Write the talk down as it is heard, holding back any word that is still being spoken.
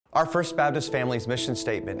Our First Baptist family's mission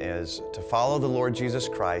statement is to follow the Lord Jesus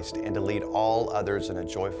Christ and to lead all others in a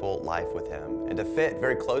joyful life with Him. And to fit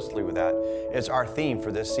very closely with that is our theme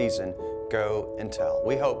for this season, Go and Tell.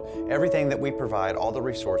 We hope everything that we provide, all the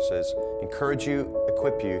resources, encourage you,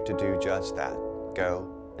 equip you to do just that.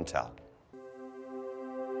 Go and tell.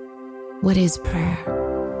 What is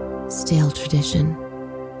prayer? Stale tradition?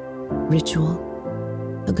 Ritual?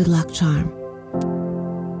 A good luck charm?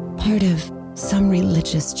 Part of some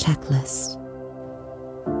religious checklist,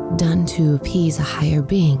 done to appease a higher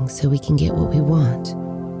being so we can get what we want,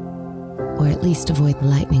 or at least avoid the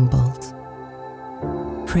lightning bolt.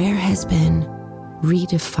 Prayer has been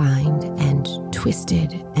redefined and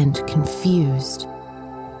twisted and confused,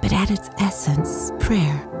 but at its essence,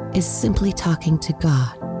 prayer is simply talking to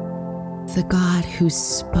God, the God who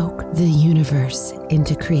spoke the universe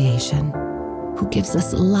into creation, who gives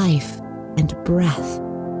us life and breath,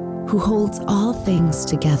 who holds all things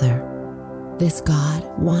together. This God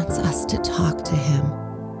wants us to talk to Him.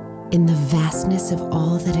 In the vastness of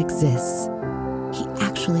all that exists, He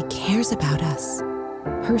actually cares about us,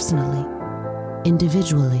 personally,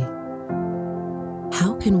 individually.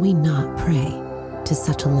 How can we not pray to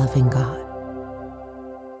such a loving God?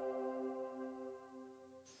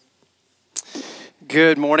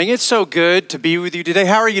 Good morning. It's so good to be with you today.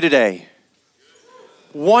 How are you today?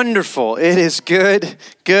 Wonderful. It is good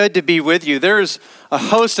to be with you. There's a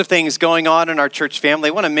host of things going on in our church family.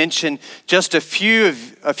 I want to mention just a few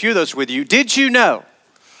of those with you. Did you know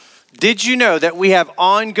that we have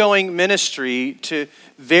ongoing ministry to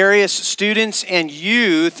various students and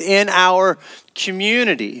youth in our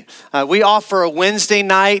community? We offer a Wednesday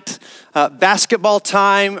night basketball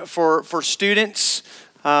time for students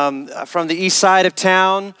from the east side of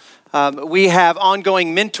town. We have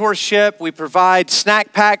ongoing mentorship. We provide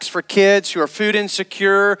snack packs for kids who are food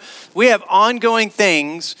insecure. We have ongoing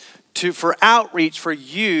things for outreach for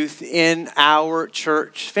youth in our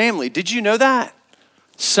church family. Did you know that?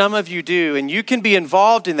 Some of you do, and you can be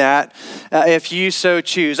involved in that if you so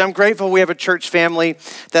choose. I'm grateful we have a church family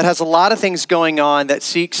that has a lot of things going on that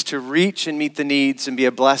seeks to reach and meet the needs and be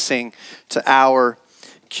a blessing to our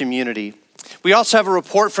community. We also have a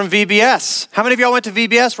report from VBS. How many of y'all went to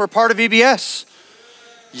VBS? We're a part of VBS.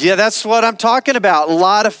 Yeah, that's what I'm talking about. A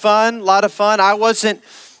lot of fun. I wasn't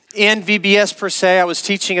in VBS per se. I was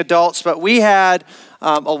teaching adults, but we had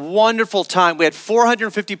a wonderful time. We had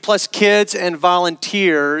 450 plus kids and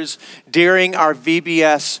volunteers during our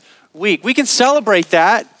VBS week. We can celebrate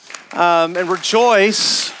that and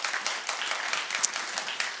rejoice.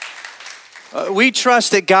 We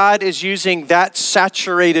trust that God is using that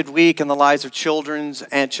saturated week in the lives of children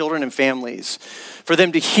and families for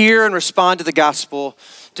them to hear and respond to the gospel,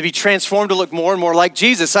 to be transformed to look more and more like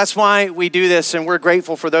Jesus. That's why we do this, and we're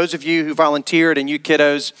grateful for those of you who volunteered and you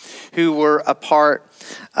kiddos who were a part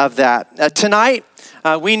of that. Tonight,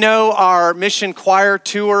 we know our mission choir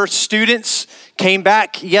tour students came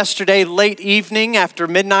back yesterday late evening after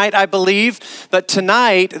midnight, I believe. But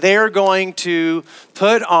tonight, they're going to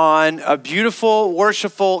put on a beautiful,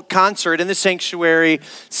 worshipful concert in the sanctuary,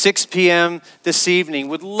 6 p.m. this evening.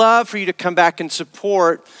 Would love for you to come back and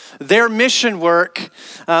support their mission work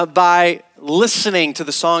by listening to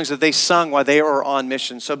the songs that they sung while they were on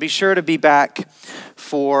mission. So be sure to be back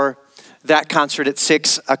for that concert at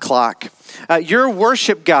 6 o'clock. Your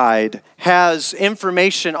worship guide has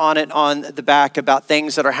information on it on the back about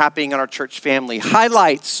things that are happening in our church family.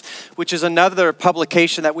 Highlights, which is another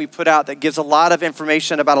publication that we put out that gives a lot of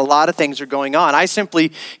information about a lot of things that are going on. I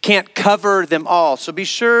simply can't cover them all. So be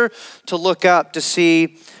sure to look up to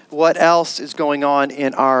see what else is going on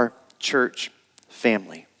in our church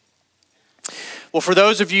family. Well, for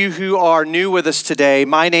those of you who are new with us today,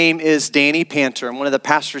 my name is Danny Panter. I'm one of the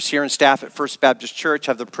pastors here and staff at First Baptist Church.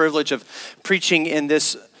 I have the privilege of preaching in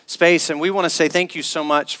this space, and we want to say thank you so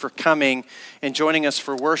much for coming and joining us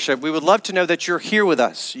for worship. We would love to know that you're here with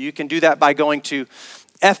us. You can do that by going to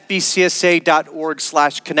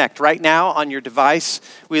fbcsa.org/connect right now on your device.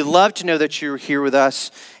 We'd love to know that you're here with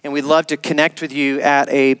us, and we'd love to connect with you at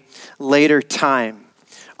a later time.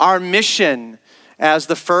 Our mission as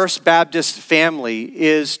the First Baptist family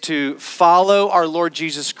is to follow our Lord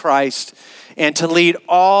Jesus Christ and to lead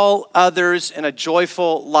all others in a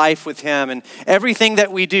joyful life with Him. And everything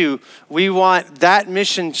that we do, we want that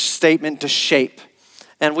mission statement to shape.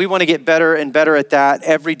 And we want to get better and better at that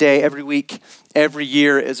every day, every week, every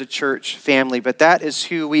year as a church family. But that is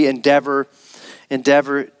who we endeavor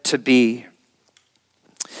to be.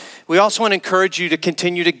 We also want to encourage you to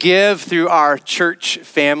continue to give through our church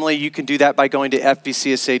family. You can do that by going to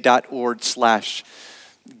fbcsa.org/give.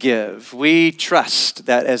 give. We trust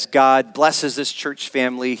that as God blesses this church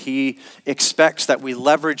family, he expects that we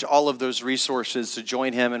leverage all of those resources to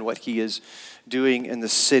join him in what he is doing in the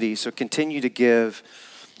city. So continue to give,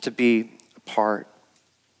 to be a part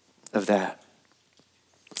of that.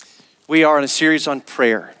 We are in a series on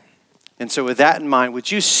prayer. And so with that in mind,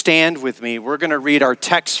 would you stand with me? We're going to read our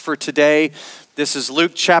text for today. This is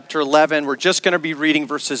Luke chapter 11. We're just going to be reading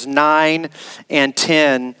verses 9 and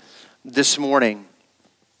 10 this morning.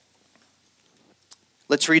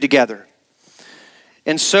 Let's read together.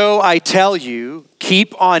 And so I tell you,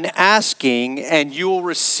 keep on asking and you will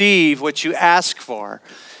receive what you ask for.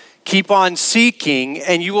 Keep on seeking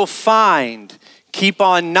and you will find. Keep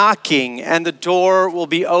on knocking and the door will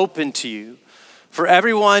be open to you. For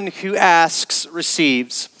everyone who asks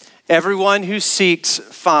receives. Everyone who seeks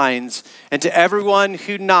finds. And to everyone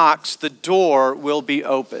who knocks, the door will be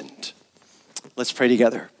opened. Let's pray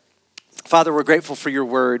together. Father, we're grateful for your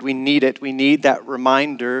word. We need it. We need that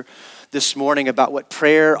reminder this morning about what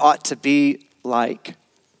prayer ought to be like.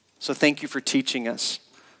 So thank you for teaching us.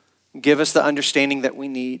 Give us the understanding that we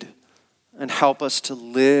need and help us to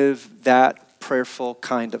live that prayerful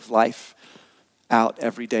kind of life out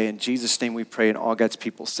every day. In Jesus' name we pray, and all God's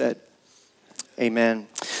people said, amen.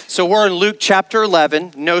 So we're in Luke chapter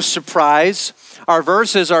 11, no surprise. Our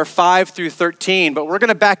verses are 5 through 13, but we're going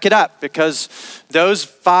to back it up because those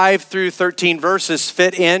 5 through 13 verses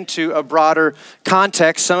fit into a broader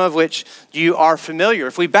context, some of which you are familiar.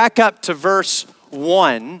 If we back up to verse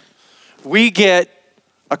 1, we get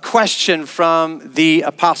a question from the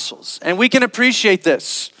apostles, and we can appreciate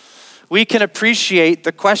this. We can appreciate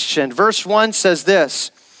the question. Verse 1 says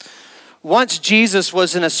this: once Jesus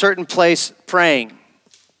was in a certain place praying.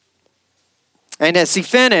 And as he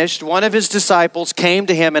finished, one of his disciples came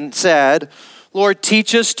to him and said, Lord,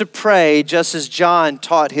 teach us to pray just as John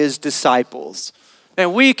taught his disciples.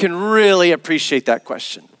 And we can really appreciate that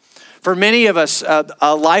question. For many of us,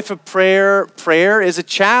 a life of prayer is a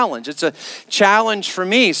challenge. It's a challenge for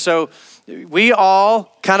me. So we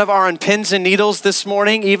all kind of are on pins and needles this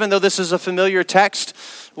morning, even though this is a familiar text.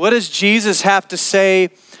 What does Jesus have to say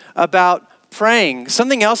about praying?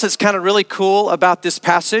 Something else that's kind of really cool about this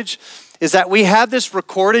passage is that we have this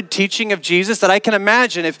recorded teaching of Jesus that I can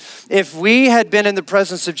imagine if we had been in the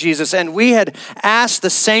presence of Jesus and we had asked the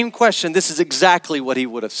same question, this is exactly what he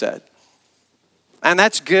would have said. And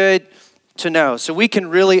that's good to know. So we can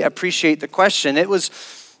really appreciate the question. It was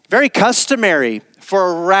very customary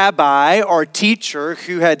for a rabbi or teacher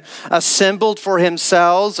who had assembled for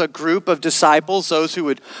himself a group of disciples, those who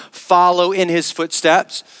would follow in his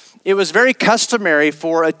footsteps. It was very customary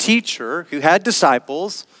for a teacher who had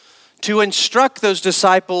disciples to instruct those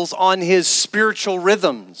disciples on his spiritual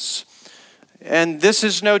rhythms. And this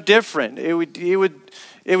is no different. It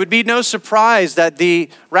would be no surprise that the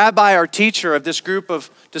rabbi or teacher of this group of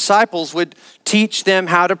disciples would teach them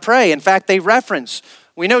how to pray. In fact,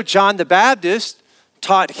 we know John the Baptist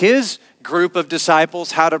taught his group of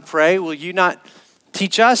disciples how to pray. Will you not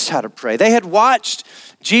teach us how to pray? They had watched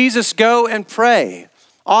Jesus go and pray.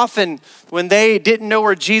 Often when they didn't know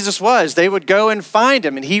where Jesus was, they would go and find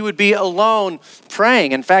him and he would be alone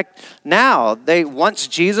praying. In fact, once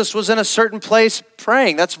Jesus was in a certain place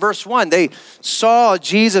praying. That's verse 1. They saw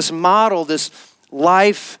Jesus model this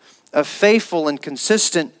life of faithful and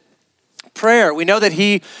consistent prayer. We know that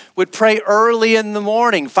he would pray early in the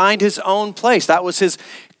morning, find his own place. That was his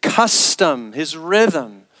custom, his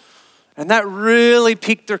rhythm. And that really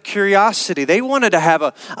piqued their curiosity. They wanted to have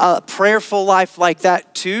a prayerful life like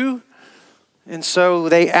that too. And so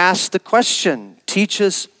they asked the question, teach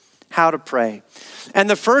us how to pray. And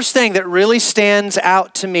the first thing that really stands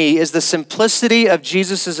out to me is the simplicity of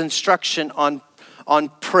Jesus' instruction on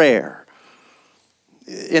prayer.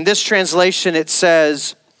 In this translation, it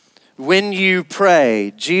says, when you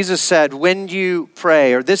pray. Jesus said, when you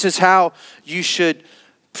pray, or this is how you should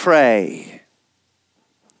pray.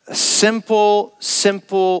 A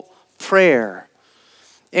simple prayer.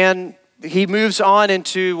 And he moves on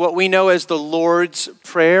into what we know as the Lord's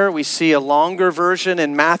Prayer. We see a longer version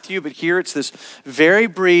in Matthew, but here it's this very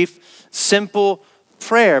brief, simple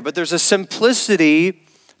prayer. But there's a simplicity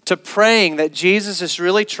to praying that Jesus is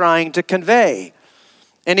really trying to convey.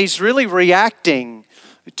 And he's really reacting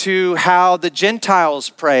to how the Gentiles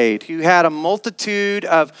prayed, who had a multitude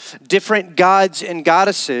of different gods and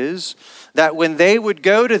goddesses that when they would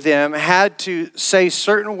go to them had to say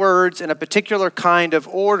certain words in a particular kind of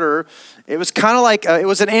order. It was kind of like, it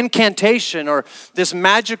was an incantation or this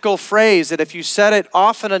magical phrase that if you said it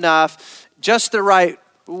often enough, just the right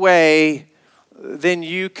way, then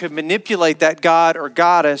you could manipulate that god or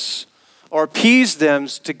goddess or appease them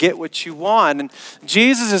to get what you want. And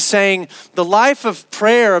Jesus is saying the life of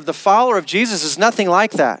prayer of the follower of Jesus is nothing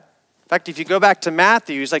like that. In fact, if you go back to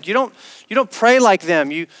Matthew, he's like, you don't pray like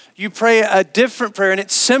them. You pray a different prayer, and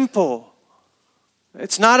it's simple.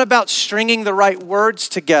 It's not about stringing the right words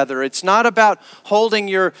together. It's not about holding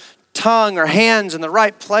your tongue or hands in the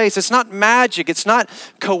right place. It's not magic. It's not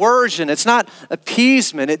coercion. It's not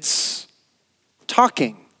appeasement. It's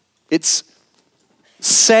talking. It's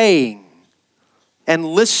saying and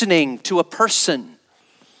listening to a person.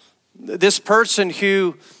 This person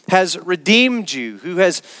who has redeemed you, who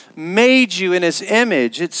has made you in his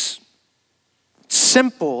image. It's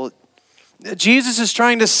simple. Jesus is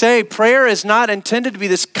trying to say prayer is not intended to be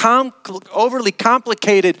this overly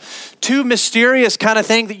complicated, too mysterious kind of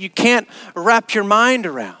thing that you can't wrap your mind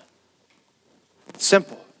around. It's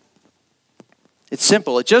simple. It's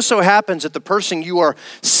simple. It just so happens that the person you are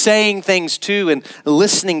saying things to and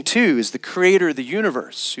listening to is the creator of the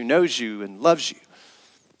universe who knows you and loves you.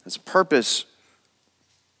 Has a purpose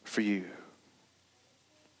for you.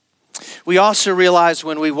 We also realize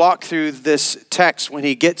when we walk through this text, when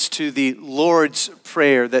he gets to the Lord's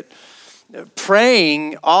Prayer, that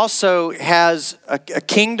praying also has a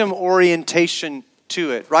kingdom orientation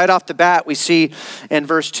to it. Right off the bat, we see in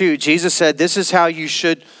verse 2, Jesus said, this is how you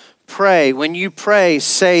should pray. When you pray,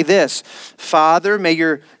 say this: Father, may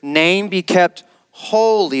your name be kept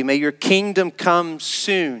holy. May your kingdom come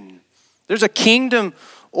soon. There's a kingdom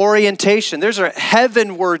orientation. There's a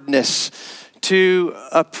heavenwardness to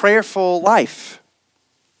a prayerful life.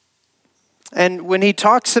 And when he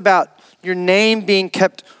talks about your name being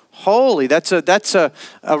kept holy, that's a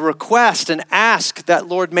request, an ask that,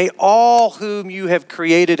 Lord, may all whom you have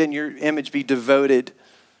created in your image be devoted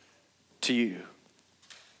to you.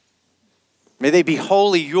 May they be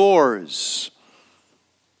wholly yours.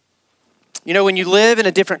 You know, when you live in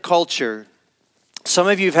a different culture, some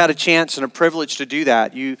of you have had a chance and a privilege to do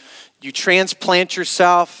that. You transplant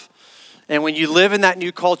yourself, and when you live in that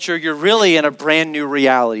new culture, you're really in a brand new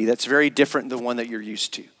reality that's very different than the one that you're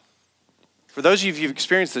used to. For those of you who've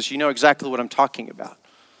experienced this, you know exactly what I'm talking about.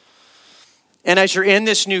 And as you're in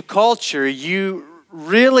this new culture, you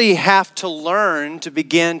really have to learn to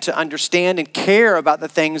begin to understand and care about the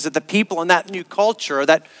things that the people in that new culture or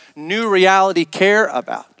that new reality care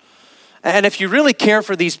about. And if you really care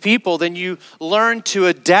for these people, then you learn to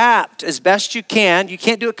adapt as best you can. You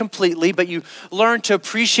can't do it completely, but you learn to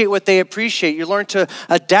appreciate what they appreciate. You learn to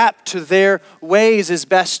adapt to their ways as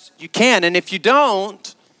best you can. And if you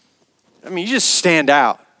don't, you just stand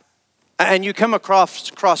out. And you come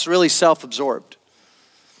across really self-absorbed.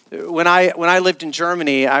 When I lived in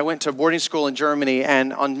Germany, I went to boarding school in Germany,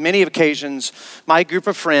 and on many occasions, my group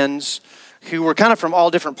of friends who were kind of from all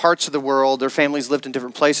different parts of the world, their families lived in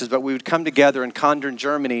different places, but we would come together in Kandern,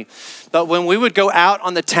 Germany. But when we would go out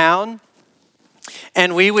on the town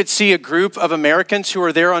and we would see a group of Americans who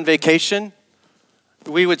were there on vacation,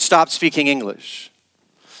 we would stop speaking English.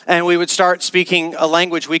 And we would start speaking a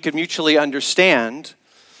language we could mutually understand,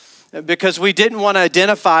 because we didn't want to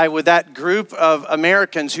identify with that group of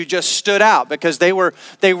Americans who just stood out because they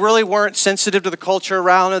really weren't sensitive to the culture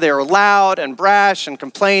around them. They were loud and brash and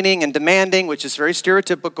complaining and demanding, which is very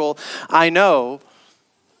stereotypical, I know.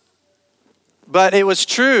 But it was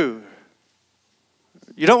true.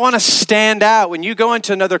 You don't want to stand out. When you go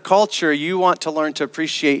into another culture, you want to learn to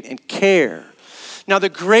appreciate and care. Now, the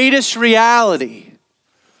greatest reality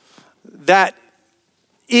that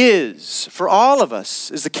is for all of us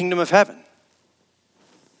is the kingdom of heaven.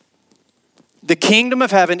 The kingdom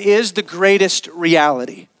of heaven is the greatest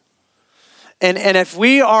reality. And if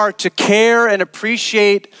we are to care and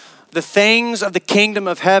appreciate the things of the kingdom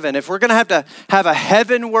of heaven, if we're going to have a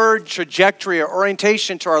heavenward trajectory or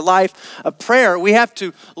orientation to our life of prayer, we have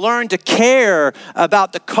to learn to care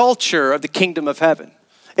about the culture of the kingdom of heaven.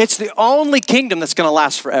 It's the only kingdom that's going to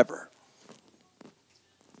last forever.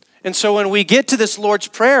 And so when we get to this Lord's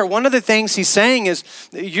Prayer, one of the things he's saying is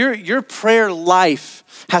your prayer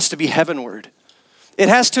life has to be heavenward. It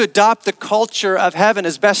has to adopt the culture of heaven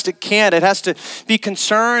as best it can. It has to be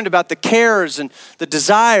concerned about the cares and the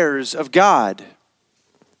desires of God.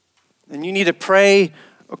 And you need to pray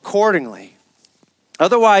accordingly.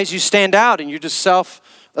 Otherwise, you stand out and you're just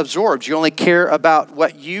self-absorbed. You only care about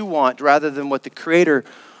what you want rather than what the Creator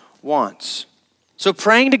wants. So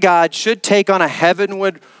praying to God should take on a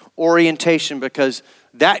heavenward orientation, because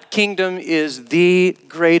that kingdom is the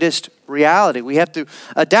greatest reality. We have to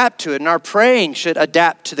adapt to it, and our praying should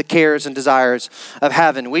adapt to the cares and desires of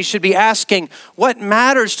heaven. We should be asking what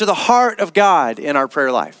matters to the heart of God in our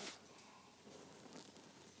prayer life.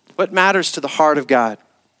 What matters to the heart of God?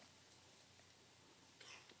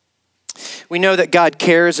 We know that God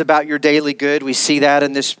cares about your daily good. We see that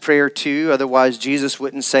in this prayer too. Otherwise, Jesus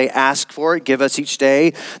wouldn't say, ask for it. Give us each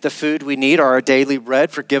day the food we need, or our daily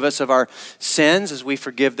bread. Forgive us of our sins as we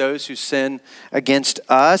forgive those who sin against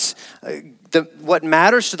us. What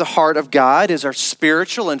matters to the heart of God is our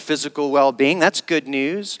spiritual and physical well-being. That's good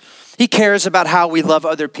news. He cares about how we love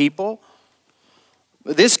other people.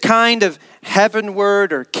 This kind of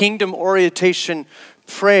heavenward or kingdom orientation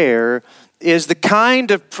prayer is the kind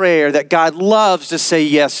of prayer that God loves to say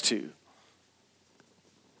yes to.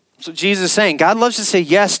 So Jesus is saying, God loves to say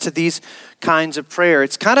yes to these kinds of prayer.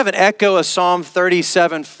 It's kind of an echo of Psalm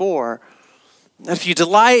 37:4. If you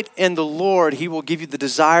delight in the Lord, he will give you the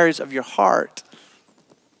desires of your heart.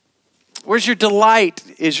 Where's your delight?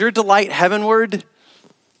 Is your delight heavenward?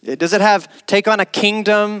 Does it take on a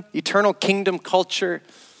kingdom, eternal kingdom culture?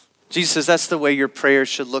 Jesus says that's the way your prayers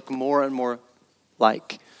should look more and more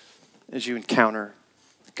like as you encounter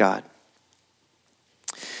God.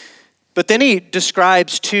 But then he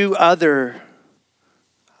describes two other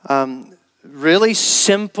really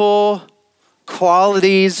simple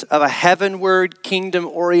qualities of a heavenward kingdom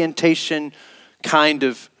orientation kind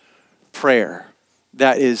of prayer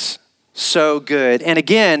that is so good. And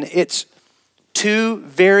again, it's two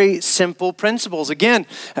very simple principles. Again,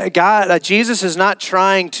 Jesus is not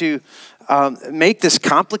trying to make this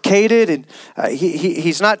complicated, and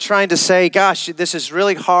he's not trying to say, gosh, this is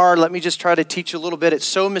really hard. Let me just try to teach you a little bit. It's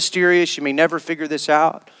so mysterious. You may never figure this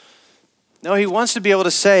out. No, he wants to be able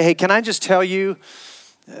to say, hey, can I just tell you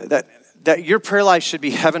that your prayer life should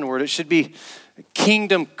be heavenward. It should be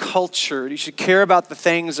kingdom culture. You should care about the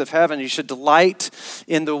things of heaven. You should delight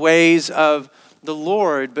in the ways of the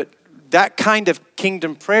Lord. But that kind of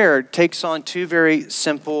kingdom prayer takes on two very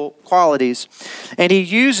simple qualities. And he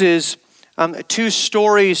uses two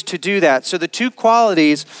stories to do that. So the two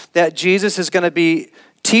qualities that Jesus is going to be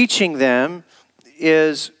teaching them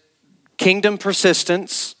is kingdom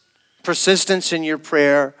persistence in your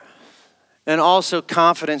prayer, and also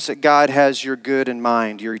confidence that God has your good in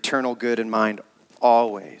mind, your eternal good in mind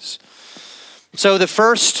always. So the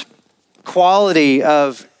first quality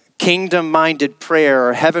of kingdom-minded prayer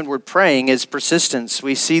or heavenward praying is persistence.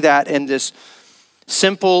 We see that in this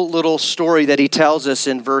simple little story that he tells us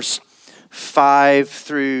in verse 5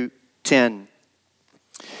 through 10.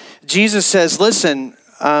 Jesus says, listen,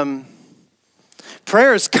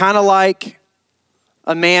 prayer is kind of like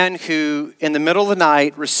a man who, in the middle of the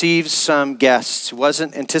night, receives some guests who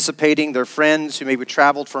wasn't anticipating, their friends who maybe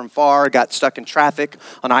traveled from far, got stuck in traffic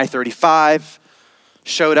on I-35,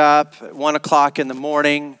 showed up at 1 o'clock in the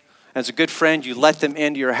morning. As a good friend, you let them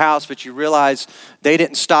into your house, but you realize they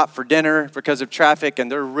didn't stop for dinner because of traffic, and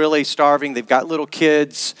they're really starving. They've got little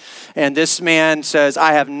kids, and this man says,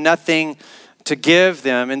 I have nothing to give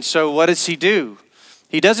them. And so what does he do?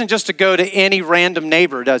 He doesn't just go to any random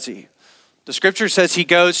neighbor, does he? The scripture says he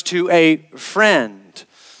goes to a friend,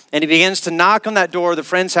 and he begins to knock on that door of the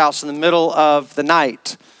friend's house in the middle of the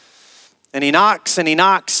night. And he knocks and he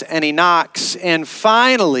knocks and he knocks, and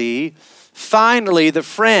finally, the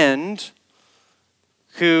friend,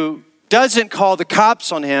 who doesn't call the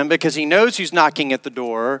cops on him because he knows who's knocking at the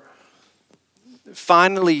door,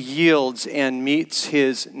 finally yields and meets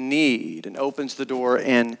his need and opens the door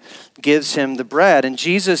and gives him the bread. And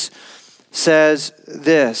Jesus says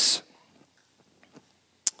this,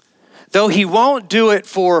 though he won't do it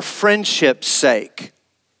for friendship's sake.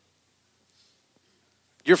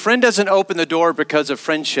 Your friend doesn't open the door because of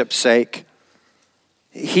friendship's sake.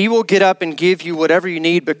 He will get up and give you whatever you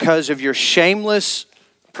need because of your shameless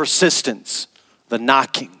persistence, the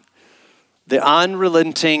knocking, the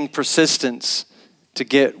unrelenting persistence to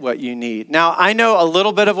get what you need. Now, I know a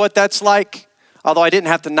little bit of what that's like, although I didn't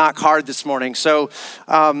have to knock hard this morning. So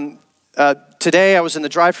today I was in the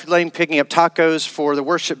drive-thru lane picking up tacos for the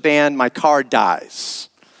worship band. My car dies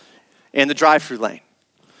in the drive-thru lane.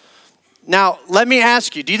 Now, let me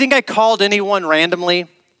ask you, do you think I called anyone randomly?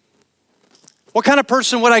 What kind of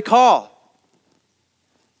person would I call?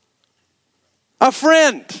 A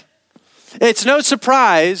friend. It's no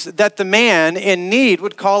surprise that the man in need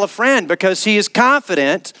would call a friend because he is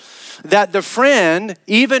confident that the friend,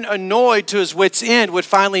 even annoyed to his wit's end, would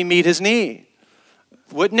finally meet his need.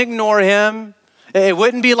 Wouldn't ignore him. It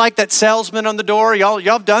wouldn't be like that salesman on the door. Y'all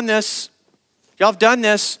have done this. Y'all have done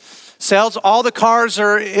this. All the cars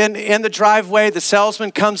are in the driveway. The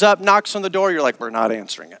salesman comes up, knocks on the door. You're like, we're not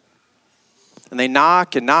answering it. And they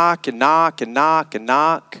knock and knock and knock and knock and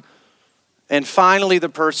knock. And finally, the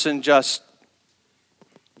person just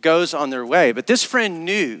goes on their way. But this friend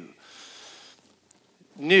knew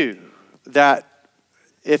that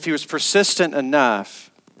if he was persistent enough,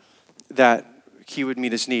 that he would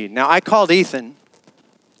meet his need. Now, I called Ethan,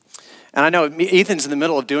 and I know Ethan's in the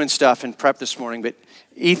middle of doing stuff in prep this morning, but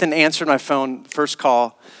Ethan answered my phone first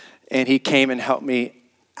call, and he came and helped me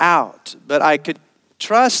out. But I could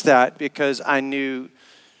trust that because I knew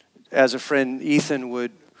as a friend Ethan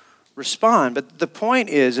would respond. But the point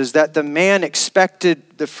is that the man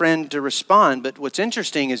expected the friend to respond. But what's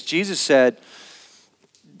interesting is Jesus said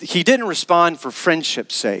he didn't respond for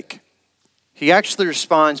friendship's sake. He actually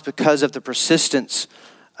responds because of the persistence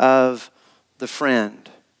of the friend.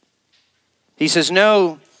 He says,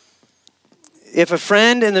 no, if a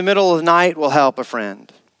friend in the middle of the night will help a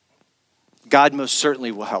friend, God most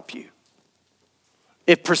certainly will help you.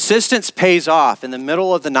 If persistence pays off in the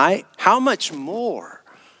middle of the night, how much more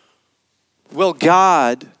will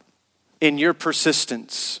God, in your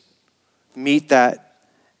persistence, meet that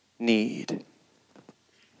need?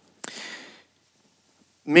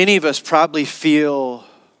 Many of us probably feel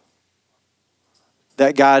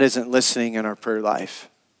that God isn't listening in our prayer life,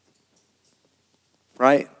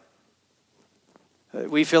 right?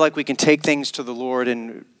 We feel like we can take things to the Lord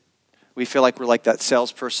and we feel like we're like that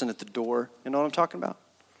salesperson at the door. You know what I'm talking about?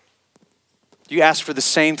 You ask for the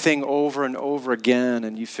same thing over and over again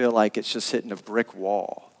and you feel like it's just hitting a brick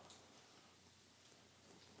wall.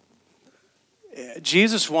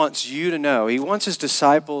 Jesus wants you to know, he wants his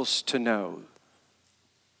disciples to know,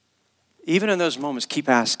 even in those moments, keep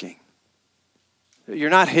asking.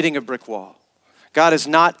 You're not hitting a brick wall. God is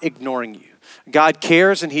not ignoring you. God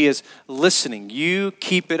cares and he is listening. You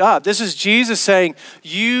keep it up. This is Jesus saying,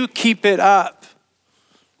 you keep it up.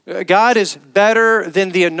 God is better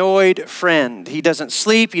than the annoyed friend. He doesn't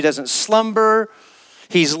sleep. He doesn't slumber.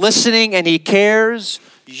 He's listening and he cares.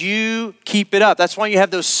 You keep it up. That's why you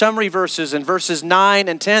have those summary verses in verses 9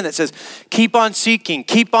 and 10 that says, keep on seeking,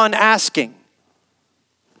 keep on asking.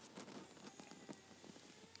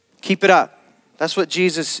 Keep it up. That's what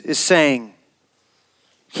Jesus is saying.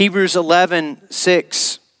 Hebrews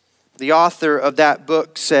 11:6, the author of that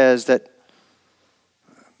book says that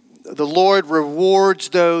the Lord rewards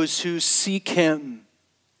those who seek him.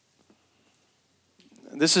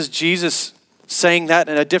 This is Jesus saying that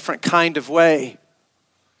in a different kind of way.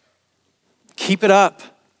 Keep it up.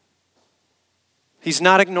 He's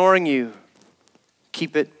not ignoring you.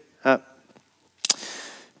 Keep it up.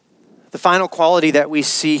 The final quality that we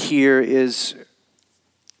see here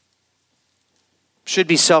should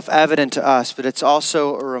be self-evident to us, but it's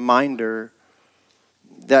also a reminder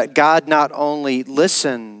that God not only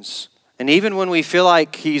listens, and even when we feel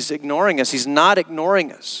like he's ignoring us, he's not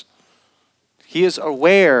ignoring us. He is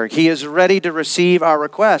aware. He is ready to receive our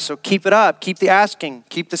request. So keep it up. Keep the asking.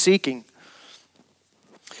 Keep the seeking.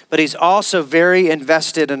 But he's also very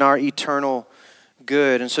invested in our eternal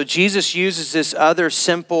good. And so Jesus uses this other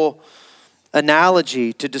simple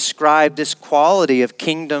analogy to describe this quality of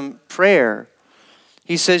kingdom prayer.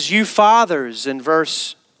 He says, you fathers, in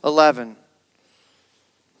verse 11,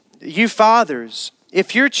 you fathers,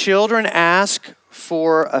 if your children ask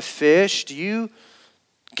for a fish, do you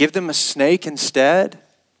give them a snake instead?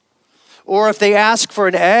 Or if they ask for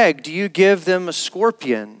an egg, do you give them a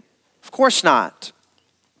scorpion? Of course not.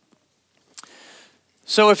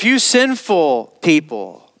 So if you sinful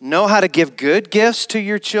people know how to give good gifts to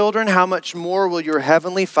your children, how much more will your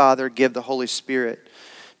heavenly Father give the Holy Spirit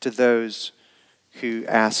to those who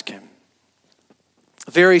ask him?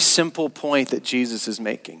 A very simple point that Jesus is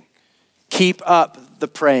making. Keep up the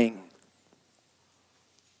praying.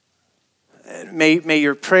 May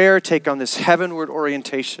your prayer take on this heavenward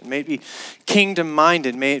orientation. May it be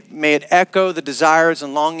kingdom-minded. May it echo the desires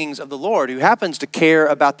and longings of the Lord, who happens to care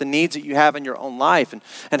about the needs that you have in your own life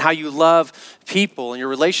and how you love people and your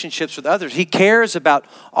relationships with others. He cares about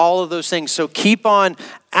all of those things. So keep on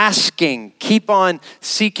asking. Keep on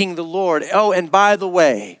seeking the Lord. Oh, and by the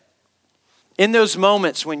way, in those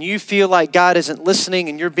moments when you feel like God isn't listening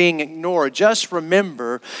and you're being ignored, just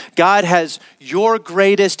remember God has your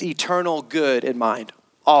greatest eternal good in mind,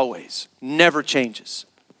 always, never changes.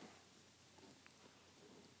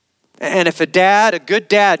 And if a good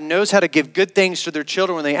dad knows how to give good things to their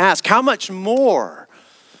children when they ask, how much more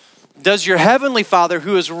does your heavenly Father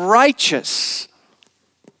who is righteous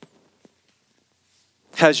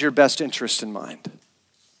has your best interest in mind?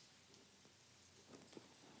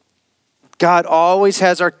 God always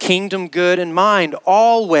has our kingdom good in mind,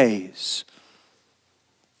 always.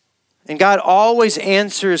 And God always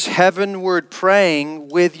answers heavenward praying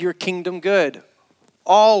with your kingdom good,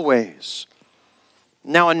 always.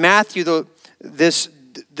 Now in Matthew, this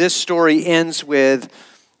story ends with,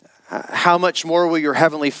 how much more will your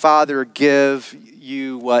heavenly Father give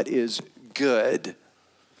you what is good?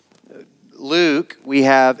 Luke, we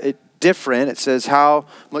have it different. It says, how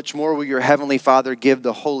much more will your heavenly Father give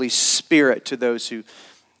the Holy Spirit to those who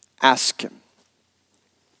ask him?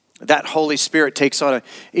 That Holy Spirit takes on an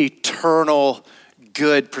eternal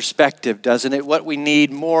good perspective, doesn't it? What we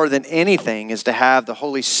need more than anything is to have the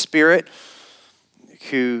Holy Spirit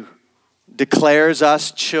who declares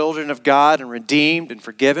us children of God and redeemed and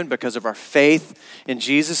forgiven because of our faith in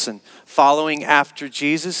Jesus and following after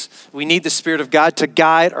Jesus. We need the Spirit of God to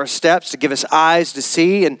guide our steps, to give us eyes to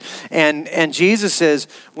see. And Jesus says,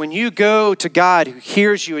 when you go to God who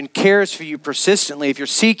hears you and cares for you persistently, if you're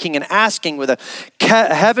seeking and asking with a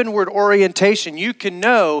heavenward orientation, you can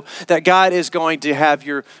know that God is going to have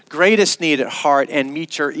your greatest need at heart and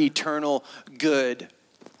meet your eternal good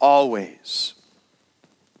always.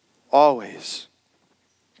 Always.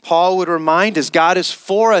 Paul would remind us, God is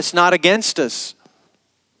for us, not against us.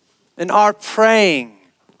 In our praying,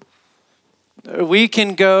 we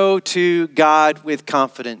can go to God with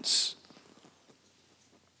confidence.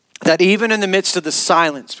 That even in the midst of the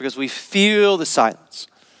silence, because we feel the silence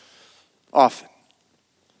often,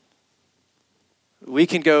 we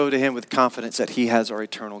can go to him with confidence that he has our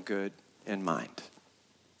eternal good in mind.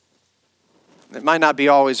 It might not be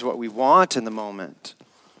always what we want in the moment,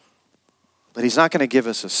 but he's not going to give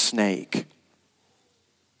us a snake.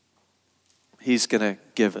 He's going to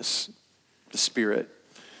give us the Spirit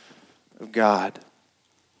of God.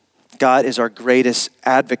 God is our greatest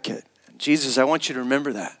advocate. Jesus, I want you to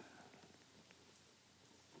remember that.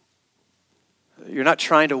 You're not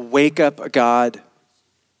trying to wake up a God.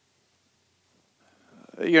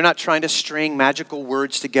 You're not trying to string magical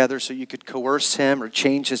words together so you could coerce him or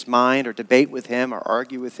change his mind or debate with him or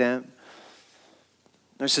argue with him.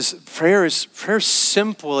 There's this prayer is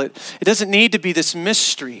simple. It doesn't need to be this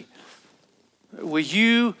mystery. Will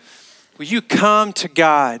you come to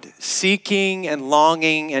God seeking and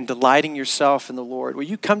longing and delighting yourself in the Lord? Will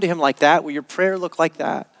you come to him like that? Will your prayer look like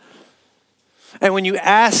that? And when you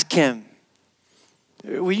ask him,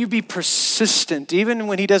 will you be persistent? Even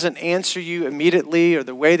when he doesn't answer you immediately or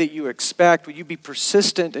the way that you expect, will you be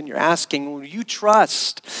persistent in your asking? Will you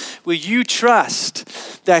trust? Will you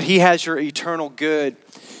trust that he has your eternal good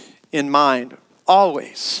in mind?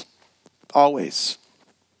 Always. Always.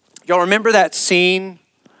 Y'all remember that scene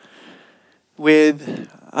with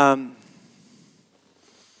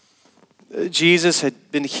Jesus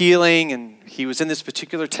had been healing and he was in this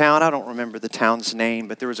particular town. I don't remember the town's name,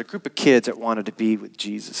 but there was a group of kids that wanted to be with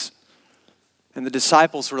Jesus. And the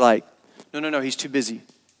disciples were like, no, he's too busy.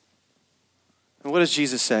 And what does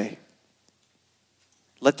Jesus say?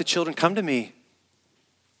 Let the children come to me.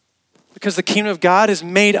 Because the kingdom of God is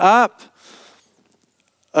made up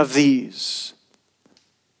of these.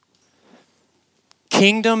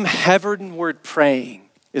 Kingdom heavenward praying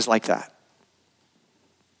is like that.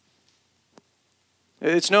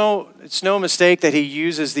 It's no mistake that he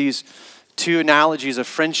uses these two analogies of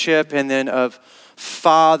friendship and then of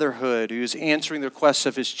fatherhood, who's answering the requests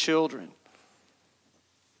of his children.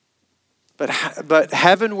 But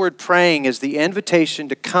heavenward praying is the invitation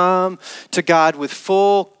to come to God with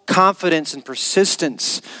full confidence and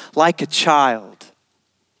persistence like a child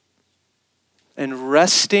and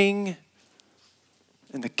resting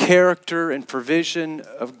in the character and provision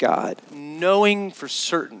of God, knowing for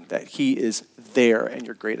certain that he is there and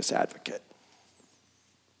your greatest advocate.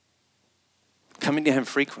 Coming to him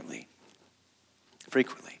frequently.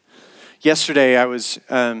 Yesterday I was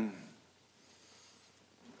at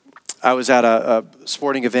a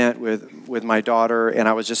sporting event with my daughter, and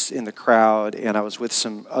I was just in the crowd, and I was with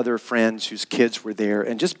some other friends whose kids were there,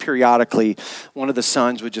 and just periodically one of the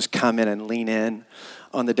sons would just come in and lean in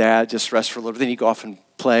on the dad, just rest for a little bit. Then he'd go off and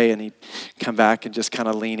play, and he'd come back and just kind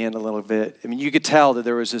of lean in a little bit. I mean, you could tell that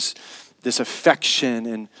there was this affection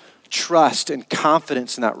and trust and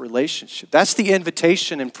confidence in that relationship. That's the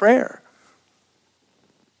invitation in prayer.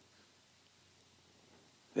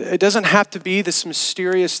 It doesn't have to be this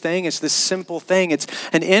mysterious thing. It's this simple thing. It's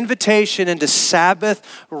an invitation into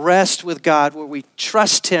Sabbath rest with God where we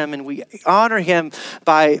trust him and we honor him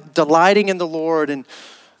by delighting in the Lord and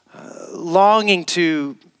longing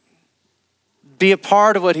to be a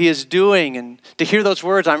part of what he is doing and to hear those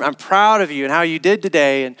words, I'm proud of you and how you did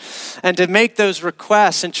today, and to make those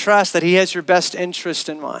requests and trust that he has your best interest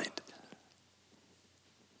in mind.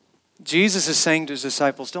 Jesus is saying to his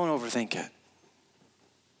disciples, don't overthink it.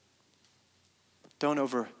 Don't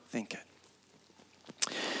overthink it.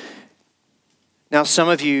 Now, some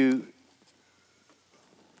of you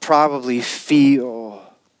probably feel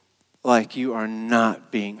like you are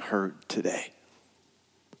not being heard today.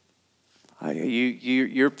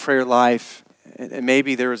 Your prayer life, and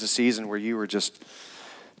maybe there was a season where you were just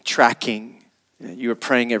tracking You were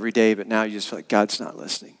praying every day, but now you just feel like God's not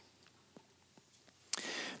listening.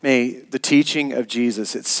 May the teaching of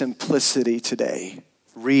Jesus, its simplicity today,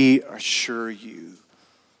 reassure you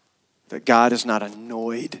that God is not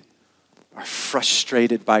annoyed or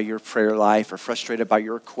frustrated by your prayer life or frustrated by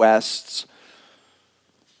your requests,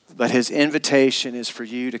 but his invitation is for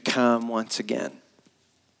you to come once again.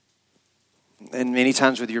 And many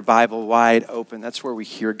times with your Bible wide open, that's where we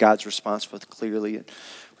hear God's response most clearly.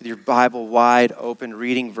 With your Bible wide open,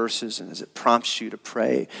 reading verses, and as it prompts you to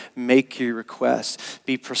pray, make your requests,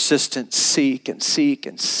 be persistent, seek and seek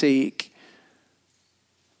and seek,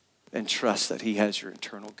 and trust that he has your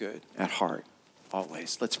eternal good at heart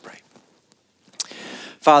always. Let's pray.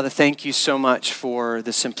 Father, thank you so much for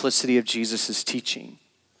the simplicity of Jesus' teaching.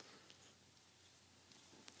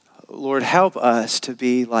 Lord, help us to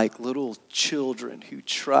be like little children who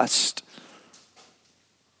trust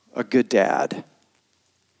a good dad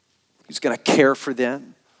who's going to care for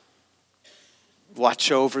them,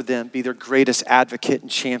 watch over them, be their greatest advocate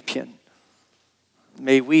and champion.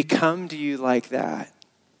 May we come to you like that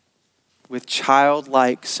with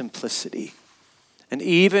childlike simplicity. And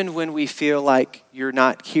even when we feel like you're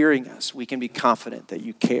not hearing us, we can be confident that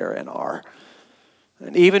you care and are.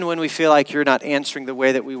 And even when we feel like you're not answering the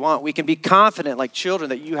way that we want, we can be confident like children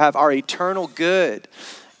that you have our eternal good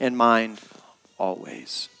in mind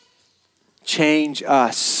always. Change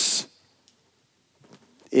us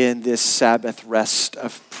in this Sabbath rest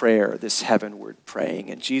of prayer, this heavenward praying.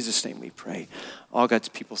 In Jesus' name we pray. All God's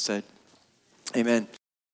people said, amen.